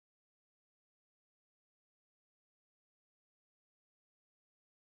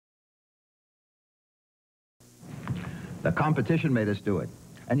The competition made us do it.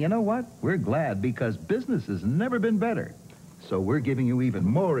 And you know what? We're glad because business has never been better. So we're giving you even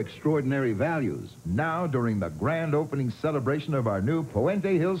more extraordinary values now during the grand opening celebration of our new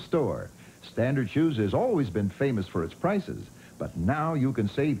Puente Hills store. Standard Shoes has always been famous for its prices, but now you can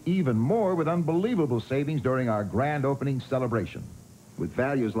save even more with unbelievable savings during our grand opening celebration. With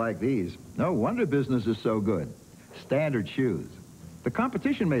values like these, no wonder business is so good. Standard Shoes. The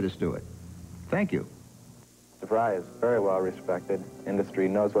competition made us do it. Thank you. DeVry is very well respected. Industry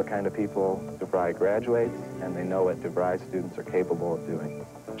knows what kind of people DeVry graduates, and they know what DeVry students are capable of doing.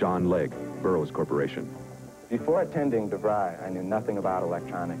 John Legg, Burroughs Corporation. Before attending DeVry, I knew nothing about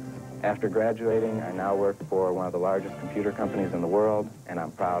electronics. After graduating, I now work for one of the largest computer companies in the world, and I'm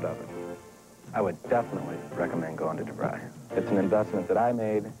proud of it. I would definitely recommend going to DeVry. It's an investment that I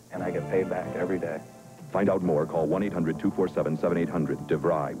made, and I get paid back every day. Find out more, call 1-800-247-7800.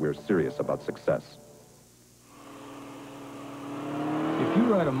 DeVry, we're serious about success. If you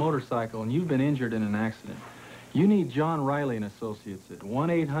ride a motorcycle and you've been injured in an accident, you need John Riley and Associates at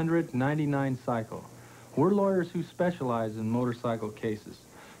 1-800-99-CYCLE. We're lawyers who specialize in motorcycle cases,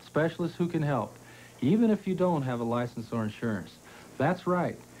 specialists who can help, even if you don't have a license or insurance. That's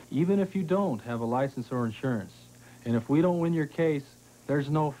right, even if you don't have a license or insurance. And if we don't win your case, there's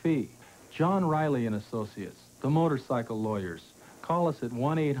no fee. John Riley and Associates, the motorcycle lawyers. Call us at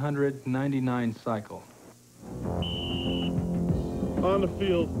 1-800-99-CYCLE. On the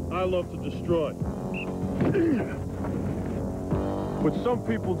field, I love to destroy. But some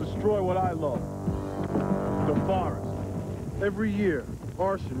people destroy what I love. The forest. Every year,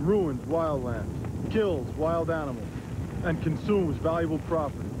 arson ruins wildlands, kills wild animals, and consumes valuable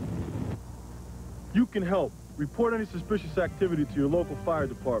property. You can help. Report any suspicious activity to your local fire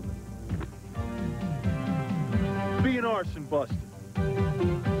department. Be an arson buster.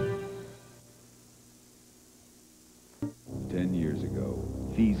 10 years ago,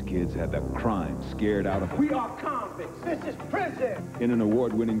 these kids had the crime scared out of them. We are convicts. This is prison. In an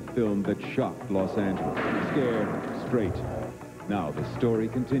award-winning film that shocked Los Angeles. Scared straight. Now the story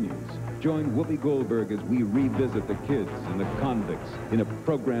continues. Join Whoopi Goldberg as we revisit the kids and the convicts in a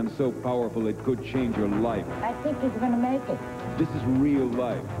program so powerful it could change your life. I think he's going to make it. This is real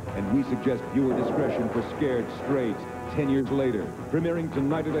life, and we suggest viewer discretion for Scared Straight. 10 years later, premiering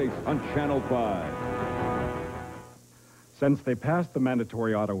tonight at 8 on Channel 5. Since they passed the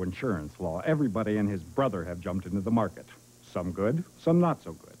mandatory auto insurance law, everybody and his brother have jumped into the market. Some good, some not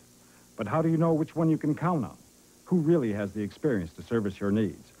so good. But how do you know which one you can count on? Who really has the experience to service your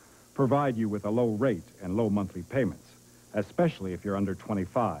needs, provide you with a low rate and low monthly payments, especially if you're under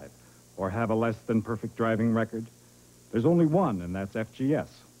 25 or have a less than perfect driving record? There's only one, and that's FGS.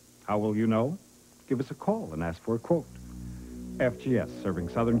 How will you know? Give us a call and ask for a quote. FGS, serving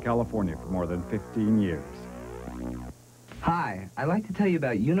Southern California for more than 15 years. Hi, I'd like to tell you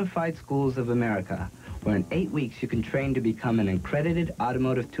about Unified Schools of America, where in 8 weeks you can train to become an accredited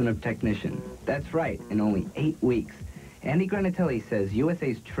automotive tune-up technician. That's right, in only 8 weeks. Andy Granatelli says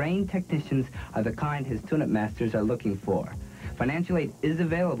USA's trained technicians are the kind his tune-up masters are looking for. Financial aid is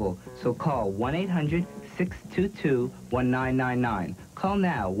available, so call 1-800-622-1999. Call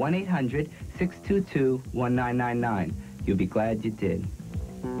now, 1-800-622-1999. You'll be glad you did.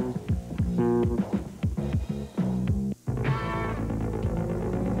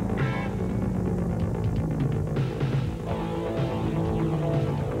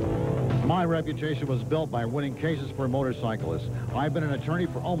 My reputation was built by winning cases for motorcyclists. I've been an attorney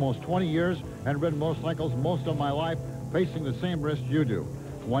for almost 20 years and ridden motorcycles most of my life, facing the same risk you do.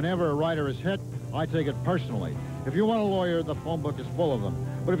 Whenever a rider is hit, I take it personally. If you want a lawyer, the phone book is full of them.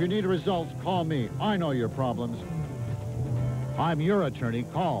 But if you need results, call me. I know your problems. I'm your attorney.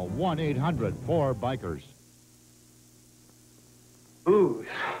 Call 1-800-4BIKERS. Booze.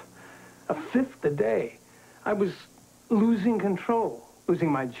 A fifth a day. I was losing control,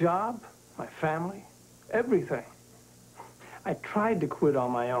 losing my job, my family, everything. I tried to quit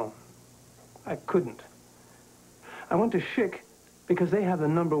on my own. I couldn't. I went to Schick because they have the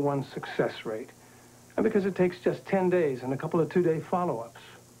 #1 success rate, and because it takes just 10 days and a couple of 2-day follow-ups.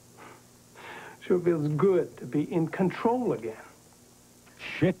 Sure feels good to be in control again.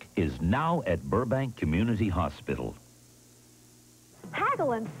 Schick is now at Burbank Community Hospital.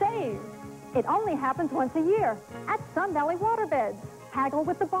 Haggle and save. It only happens once a year at Sun Valley Waterbeds. Haggle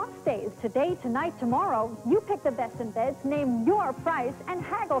with the box days. Today, tonight, tomorrow. You pick the best in beds, name your price, and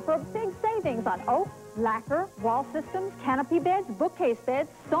haggle for big savings on oak, lacquer, wall systems, canopy beds, bookcase beds,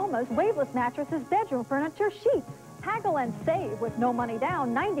 somas, waveless mattresses, bedroom furniture, sheets. Haggle and save with no money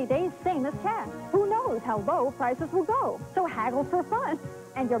down, 90 days, same as cash. Who knows how low prices will go? So haggle for fun.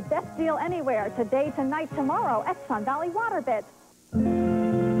 And your best deal anywhere, today, tonight, tomorrow, at Sun Valley Waterbeds.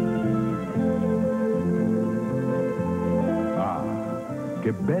 Ah,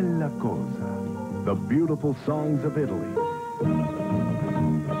 che bella cosa. The beautiful songs of Italy.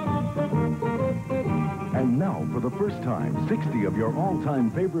 And now, for the first time, 60 of your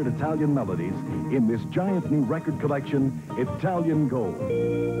all-time favorite Italian melodies in this giant new record collection, Italian Gold.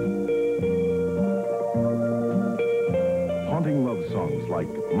 Haunting love songs like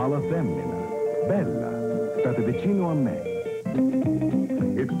Mala Femmina, Bella, State vicino a me.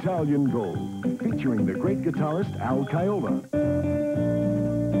 Italian Gold, featuring the great guitarist Al Caiola.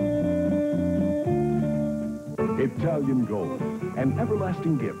 Italian Gold, an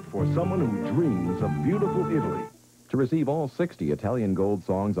everlasting gift for someone who dreams of beautiful Italy. To receive all 60 Italian Gold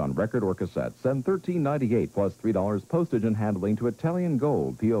songs on record or cassette, send $13.98 plus $3 postage and handling to Italian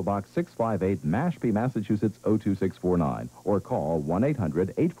Gold, P.O. Box 658, Mashpee, Massachusetts 02649, or call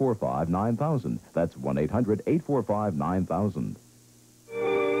 1-800-845-9000. That's 1-800-845-9000.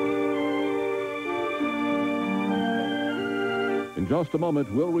 In just a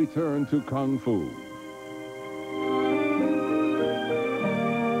moment, we'll return to Kung Fu.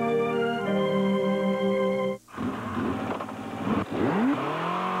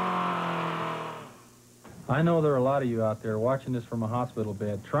 I know there are a lot of you out there watching this from a hospital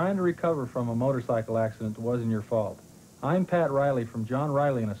bed, trying to recover from a motorcycle accident that wasn't your fault. I'm Pat Riley from John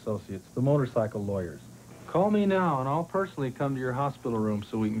Riley & Associates, the motorcycle lawyers. Call me now, and I'll personally come to your hospital room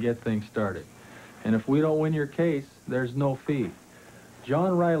so we can get things started. And if we don't win your case, there's no fee.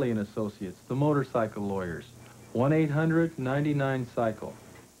 John Riley & Associates, the motorcycle lawyers. 1-800-99-CYCLE.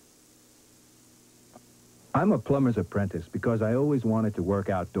 I'm a plumber's apprentice because I always wanted to work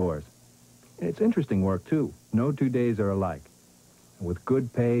outdoors. It's interesting work, too. No 2 days are alike. And with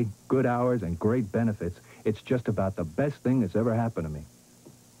good pay, good hours, and great benefits, it's just about the best thing that's ever happened to me.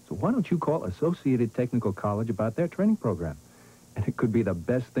 So why don't you call Associated Technical College about their training program? And it could be the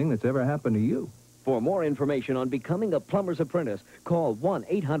best thing that's ever happened to you. For more information on becoming a plumber's apprentice, call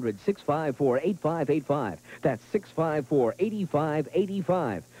 1-800-654-8585. That's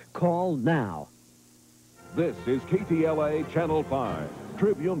 654-8585. Call now. This is KTLA Channel 5,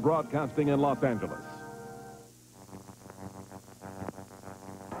 Tribune Broadcasting in Los Angeles.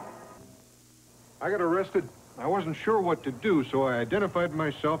 I got arrested. I wasn't sure what to do, so I identified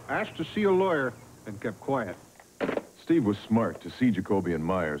myself, asked to see a lawyer, and kept quiet. Steve was smart to see Jacoby and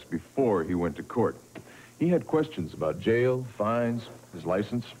Myers before he went to court. He had questions about jail, fines, his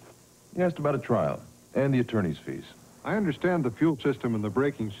license. He asked about a trial and the attorney's fees. I understand the fuel system and the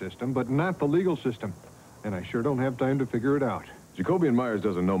braking system, but not the legal system. And I sure don't have time to figure it out. Jacoby and Myers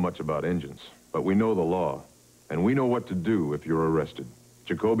doesn't know much about engines, but we know the law, and we know what to do if you're arrested.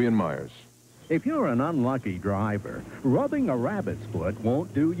 Jacoby and Myers. If you're an unlucky driver, rubbing a rabbit's foot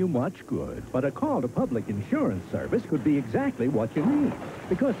won't do you much good. But a call to Public Insurance Service could be exactly what you need.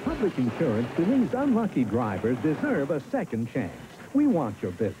 Because Public Insurance believes unlucky drivers deserve a second chance. We want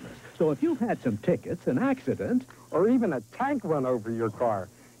your business. So if you've had some tickets, an accident, or even a tank run over your car,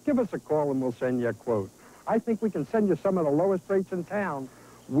 give us a call and we'll send you a quote. I think we can send you some of the lowest rates in town.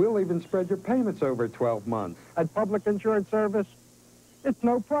 We'll even spread your payments over 12 months. At Public Insurance Service, it's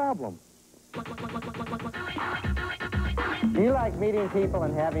no problem. Do you like meeting people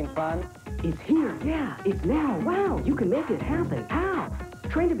and having fun? It's here, yeah. It's now. Wow, you can make it happen. How?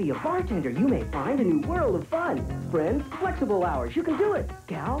 Train to be a bartender, you may find a new world of fun. Friends, flexible hours, you can do it.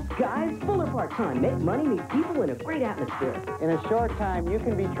 Gals, guys, full or part-time, make money, meet people in a great atmosphere. In a short time, you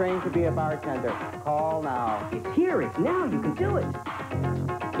can be trained to be a bartender. Call now. It's here, it's now, you can do it.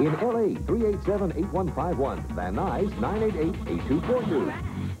 In L.A., 387-8151. Van Nuys, 988-8242.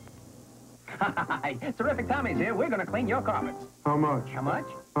 Hi, Terrific Tommy's here. We're going to clean your carpets. How much? How much?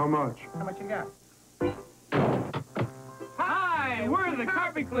 How much? How much you got? Hi, we're the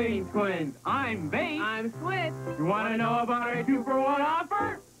Carpet Cleaning Twins. I'm Bate. I'm Squid. You want to know about our 2-for-1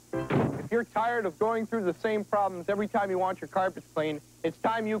 offer? If you're tired of going through the same problems every time you want your carpets cleaned, it's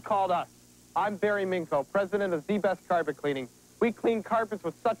time you called us. I'm Barry Minko, president of Z-Best Carpet Cleaning. We clean carpets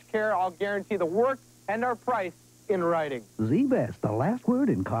with such care, I'll guarantee the work and our price in writing. Z-Best, the last word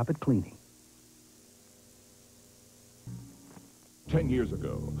in carpet cleaning. 10 years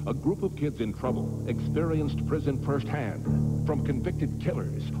ago, a group of kids in trouble experienced prison firsthand. From convicted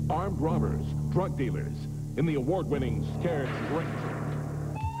killers, armed robbers, drug dealers, in the award-winning Scared Straight.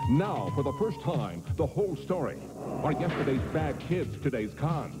 Now, for the first time, the whole story. Are yesterday's bad kids today's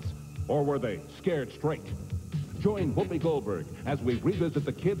cons? Or were they scared straight? Join Whoopi Goldberg as we revisit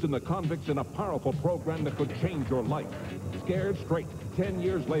the kids and the convicts in a powerful program that could change your life. Scared Straight, 10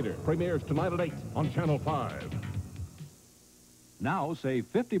 years later, premieres tonight at 8 on Channel 5. Now save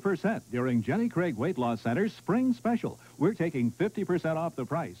 50% during Jenny Craig Weight Loss Center's Spring Special. We're taking 50% off the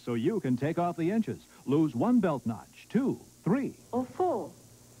price so you can take off the inches. Lose 1 belt notch, 2, 3. Or 4.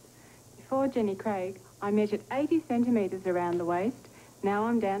 Before Jenny Craig, I measured 80 centimetres around the waist. Now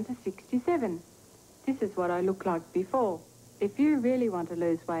I'm down to 67. This is what I looked like before. If you really want to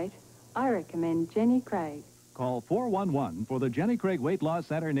lose weight, I recommend Jenny Craig. Call 411 for the Jenny Craig Weight Loss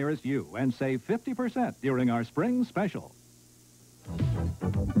Center nearest you and save 50% during our Spring Special.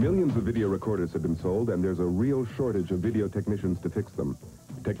 Millions of video recorders have been sold, and there's a real shortage of video technicians to fix them.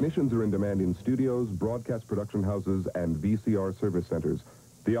 Technicians are in demand in studios, broadcast production houses, and VCR service centers.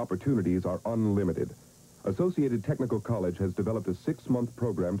 The opportunities are unlimited. Associated Technical College has developed a 6-month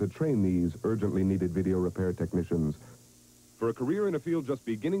program to train these urgently needed video repair technicians. For a career in a field just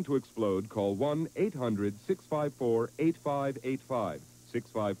beginning to explode, call 1-800-654-8585.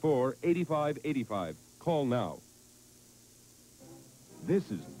 654-8585. Call now.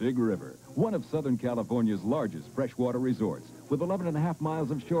 This is Big River, one of Southern California's largest freshwater resorts, with 11.5 miles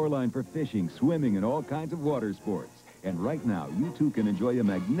of shoreline for fishing, swimming, and all kinds of water sports. And right now, you too can enjoy a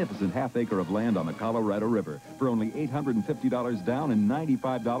magnificent half-acre of land on the Colorado River for only $850 down and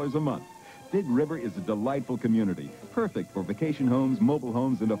 $95 a month. Big River is a delightful community, perfect for vacation homes, mobile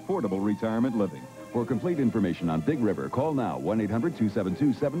homes, and affordable retirement living. For complete information on Big River, call now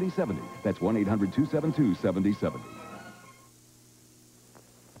 1-800-272-7070. That's 1-800-272-7070.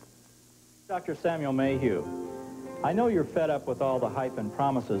 Dr. Samuel Mayhew, I know you're fed up with all the hype and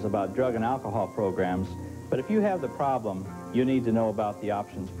promises about drug and alcohol programs, but if you have the problem, you need to know about the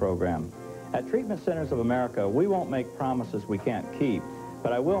Options program. At Treatment Centers of America, we won't make promises we can't keep,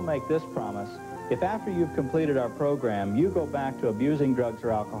 but I will make this promise. If after you've completed our program, you go back to abusing drugs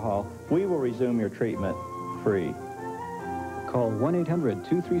or alcohol, we will resume your treatment free. Call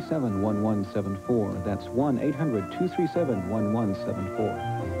 1-800-237-1174. That's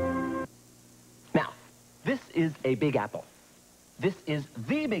 1-800-237-1174. This is a Big Apple. This is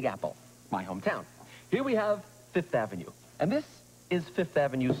the Big Apple, my hometown. Here we have Fifth Avenue, and this is Fifth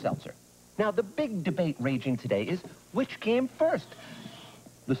Avenue Seltzer. Now, the big debate raging today is which came first,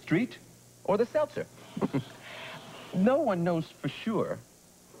 the street or the seltzer? No one knows for sure,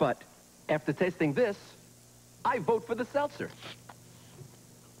 but after tasting this, I vote for the seltzer.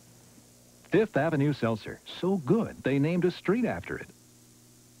 Fifth Avenue Seltzer, so good they named a street after it.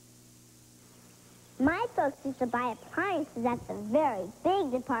 My folks used to buy appliances at the very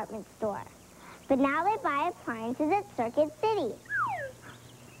big department store. But now they buy appliances at Circuit City.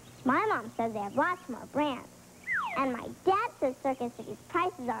 My mom says they have lots more brands. And my dad says Circuit City's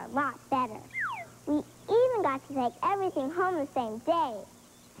prices are a lot better. We even got to take everything home the same day.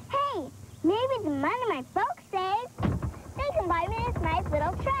 Hey, maybe the money my folks save, they can buy me this nice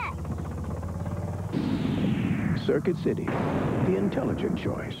little truck. Circuit City, the intelligent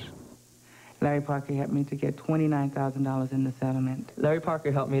choice. Larry Parker helped me to get $29,000 in the settlement. Larry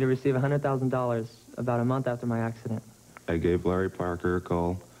Parker helped me to receive $100,000 about a month after my accident. I gave Larry Parker a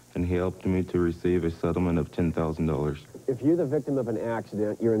call, and he helped me to receive a settlement of $10,000. If you're the victim of an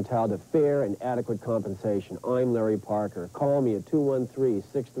accident, you're entitled to fair and adequate compensation. I'm Larry Parker. Call me at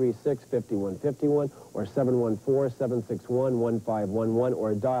 213-636-5151 or 714-761-1511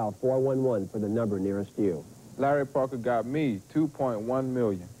 or dial 411 for the number nearest you. Larry Parker got me $2.1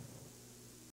 million.